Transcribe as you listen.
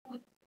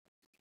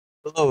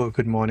Hello,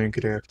 good morning,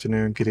 good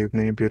afternoon, good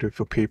evening,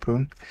 beautiful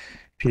people.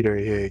 Peter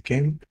here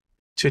again.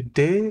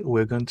 Today,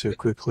 we're going to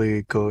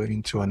quickly go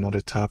into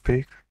another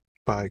topic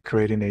by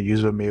creating a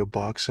user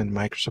mailbox in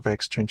Microsoft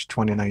Exchange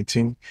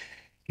 2019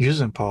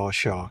 using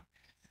PowerShell.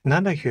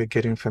 Now that you're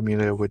getting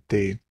familiar with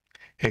the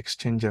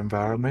Exchange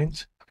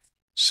environment,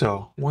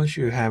 so once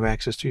you have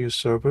access to your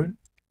server,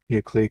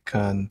 you click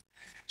on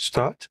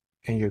Start,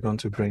 and you're going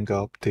to bring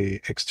up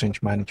the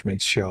Exchange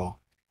Management Shell.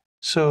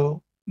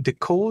 So the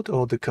code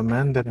or the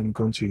command that I'm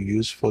going to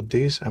use for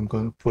this, I'm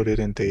going to put it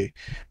in the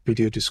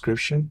video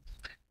description.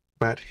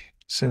 But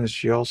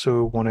since you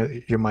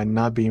might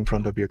not be in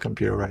front of your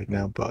computer right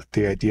now, but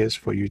the idea is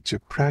for you to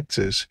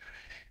practice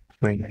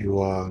when you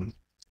are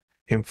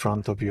in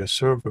front of your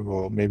server,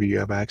 or maybe you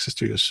have access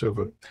to your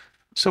server.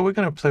 So we're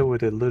going to play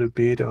with a little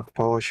bit of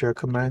PowerShell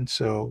command.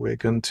 So we're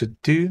going to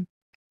do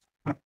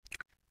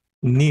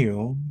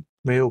new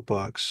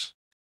mailbox.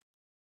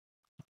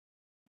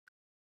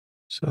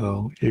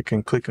 So you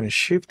can click on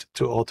Shift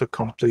to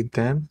auto-complete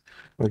them.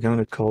 We're going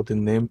to call the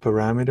name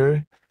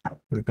parameter.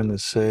 We're going to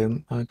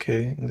say,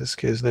 okay, in this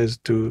case, let's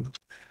do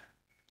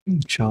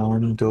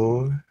John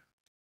Doe.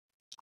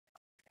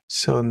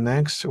 So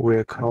next,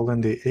 we're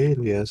calling the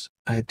alias.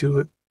 I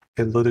do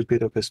a little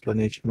bit of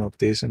explanation of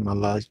this in my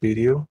last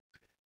video.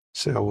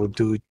 So I will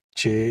do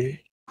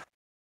J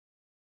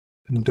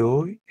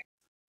Doe.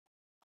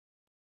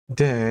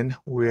 Then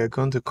we are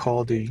going to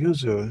call the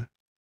user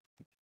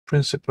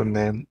principal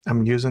name.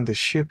 I'm using the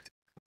Shift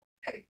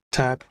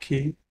Tab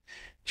key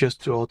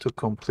just to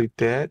auto-complete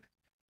that.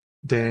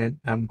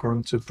 Then I'm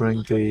going to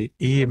bring the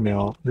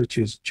email, which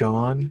is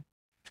John.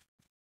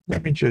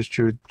 Let me just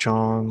do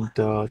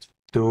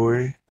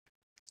john.doe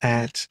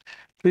at.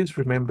 Please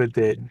remember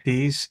that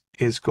this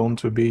is going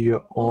to be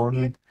your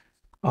own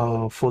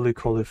fully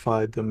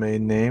qualified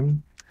domain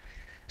name.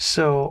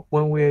 So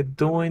when we're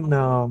doing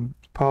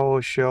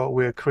PowerShell,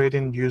 we're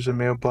creating user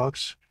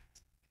mailbox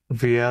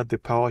via the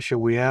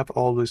PowerShell. We have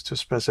always to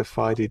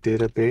specify the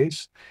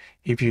database.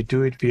 If you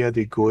do it via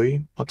the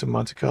GUI,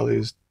 automatically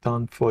it's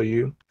done for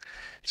you.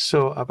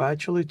 So I've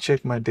actually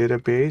checked my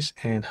database,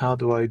 and how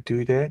do I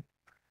do that?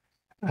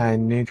 I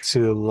need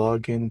to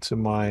log into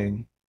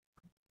my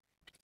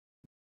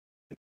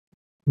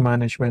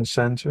management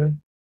center.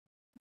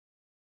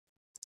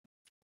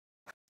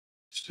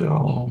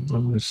 So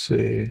let me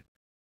see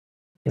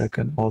if I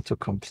can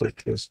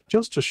auto-complete this.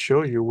 Just to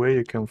show you where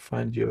you can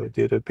find your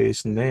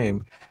database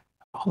name.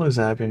 Always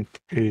having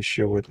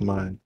issue with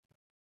my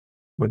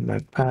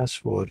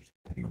password.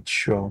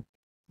 Sure.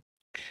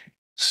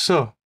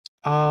 So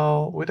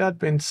with that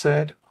being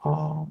said,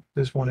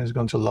 this one is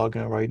going to log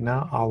in right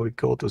now. I will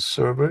go to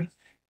server.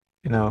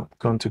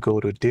 Going to go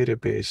to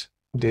database.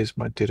 This is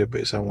my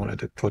database I wanted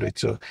to put it.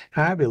 So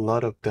I have a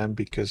lot of them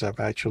because I've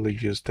actually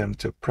used them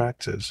to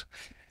practice.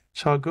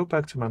 So I'll go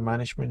back to my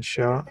management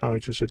shell. I'll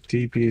just a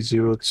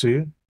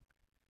db02.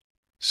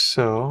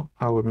 So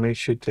I will make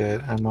sure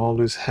that I'm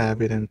always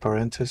have it in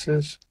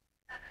parentheses.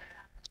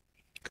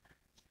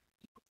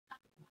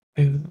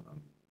 Not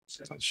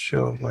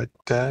sure why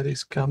that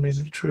is coming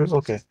through.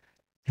 Okay.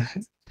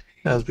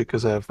 That's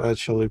because I've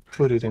actually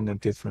put it in a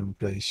different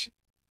place.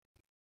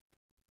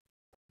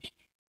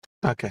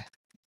 Okay.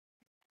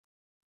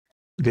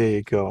 There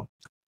you go.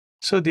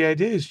 So the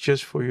idea is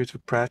just for you to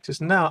practice.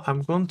 Now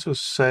I'm going to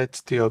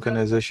set the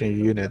organization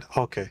unit.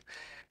 Okay.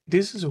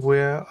 This is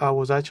where I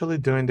was actually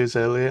doing this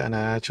earlier, and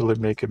I actually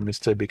make a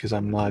mistake because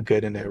I'm not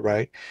getting it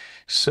right.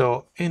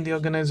 So in the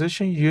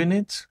organization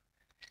unit,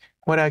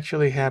 what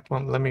actually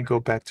happened, let me go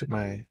back to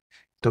my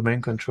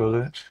domain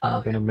controller.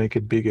 I'm going to make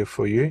it bigger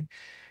for you.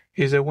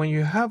 Is that when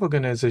you have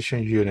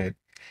organization unit,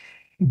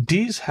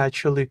 these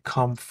actually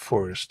come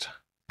first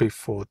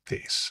before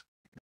this.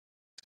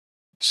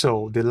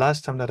 So the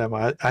last time that I'm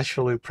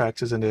actually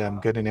practicing it,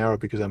 I'm getting error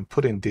because I'm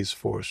putting this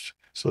first.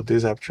 So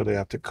these actually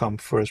have to come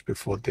first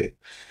before this.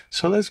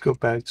 So let's go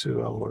back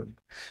to our,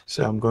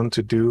 so I'm going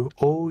to do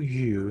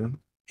OU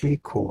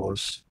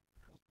equals,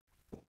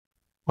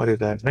 what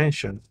did I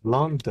mention?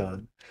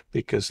 London,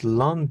 because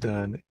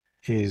London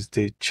is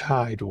the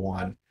child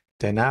one.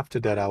 Then after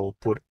that, I will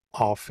put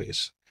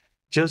office,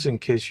 just in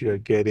case you're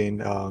getting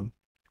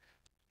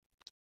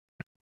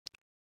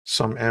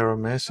some error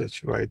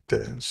message right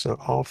there. So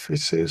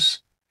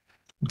offices,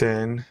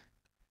 then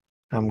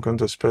I'm going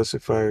to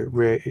specify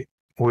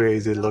where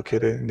is it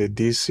located in the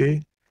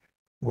DC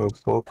web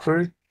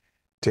worker.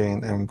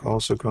 Then I'm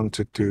also going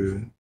to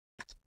do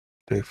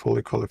the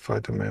fully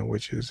qualified domain,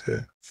 which is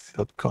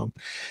 .com.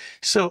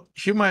 So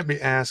you might be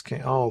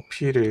asking, oh,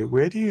 Peter,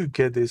 where do you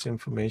get this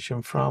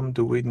information from?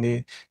 Do we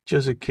need,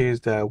 just in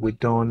case that we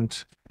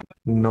don't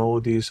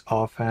know this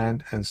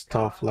offhand and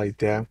stuff like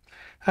that?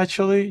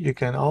 Actually, you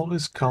can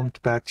always come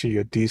back to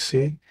your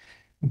DC,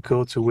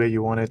 go to where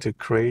you wanted to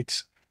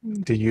create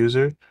the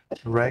user,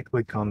 right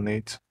click on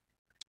it,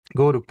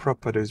 go to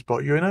properties,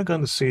 but you're not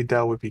going to see it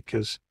that way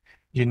because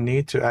you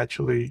need to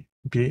actually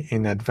be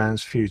in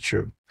advanced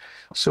future.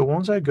 So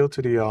once I go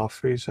to the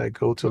office, I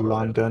go to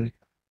London,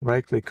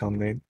 right click on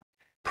it,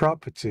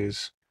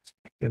 properties,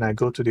 Then I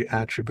go to the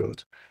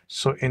attribute.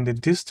 So in the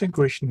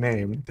distinguished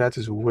name, that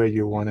is where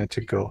you want it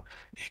to go.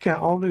 You can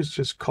always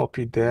just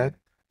copy that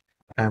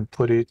and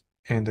put it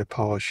in the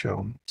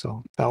PowerShell.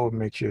 So that will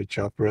make your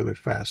job really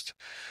fast.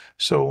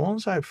 So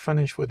once I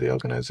finish with the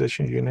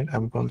organization unit,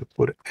 I'm going to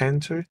put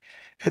enter.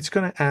 It's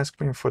going to ask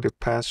me for the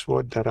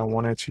password that I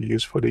wanted to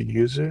use for the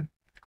user.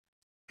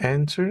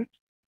 Enter.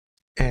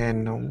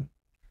 And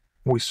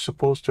we're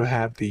supposed to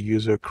have the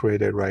user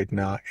created right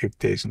now if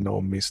there's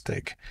no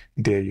mistake.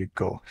 There you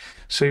go.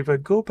 So if I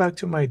go back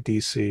to my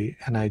DC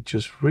and I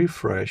just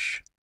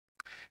refresh,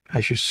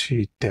 I should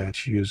see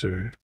that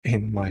user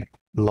in my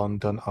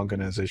London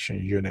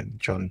organization unit,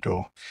 John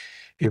Doe.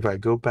 If I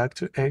go back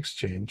to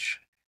Exchange,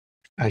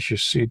 I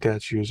should see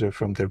that user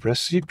from the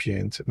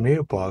recipient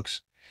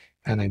mailbox,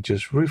 and I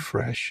just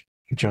refresh.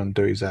 John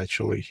Doe is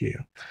actually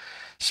here.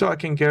 So I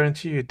can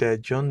guarantee you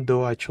that John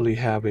Doe actually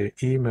have an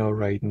email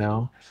right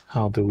now.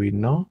 How do we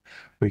know?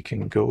 We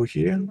can go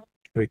here.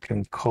 We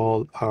can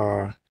call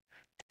our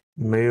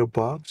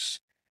mailbox.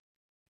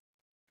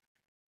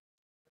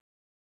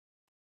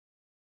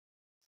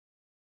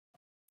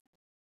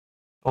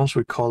 Once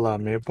we call our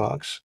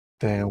mailbox,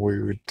 then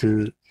we would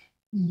do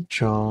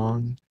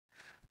John.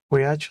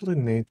 We actually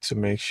need to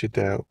make sure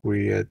that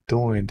we are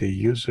doing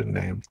the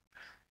username.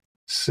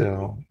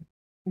 So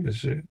you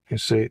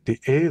see the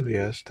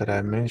alias that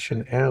I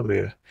mentioned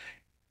earlier.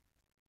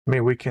 I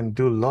mean, we can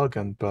do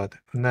login, but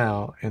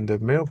now in the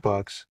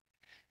mailbox,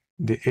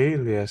 the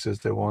alias is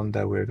the one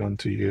that we're going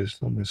to use.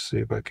 Let me see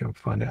if I can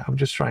find it. I'm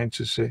just trying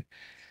to see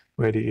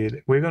where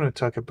we're going to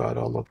talk about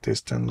all of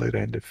this then later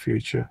in the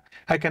future.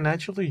 I can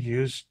actually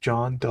use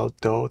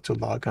john.doe to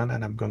log on,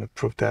 and I'm going to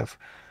prove that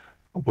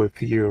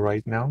with you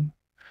right now.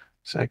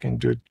 So I can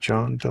do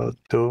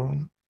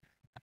john.doe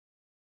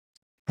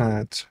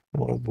at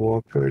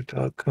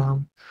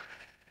worldwalker.com.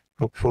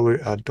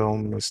 Hopefully I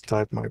don't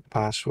mistype my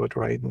password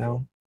right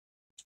now.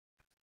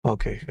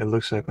 Okay, it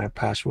looks like my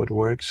password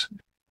works.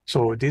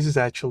 So this is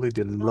actually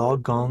the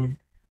logon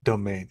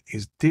domain.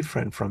 It's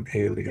different from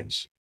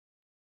alias.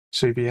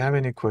 So if you have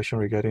any question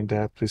regarding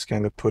that, please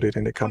kindly put it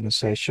in the comment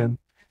section.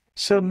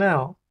 So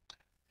now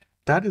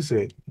that is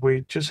it.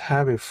 We just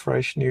have a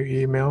fresh new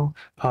email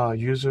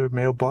user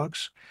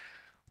mailbox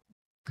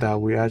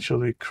that we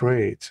actually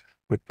create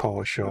with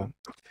PowerShell.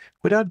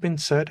 With that being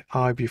said,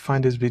 if you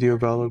find this video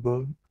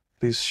valuable,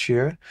 please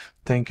share.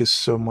 Thank you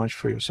so much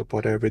for your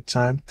support every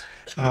time.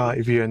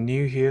 If you are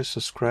new here,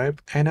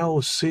 subscribe, and I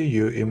will see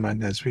you in my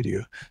next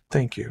video.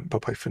 Thank you.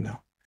 Bye-bye for now.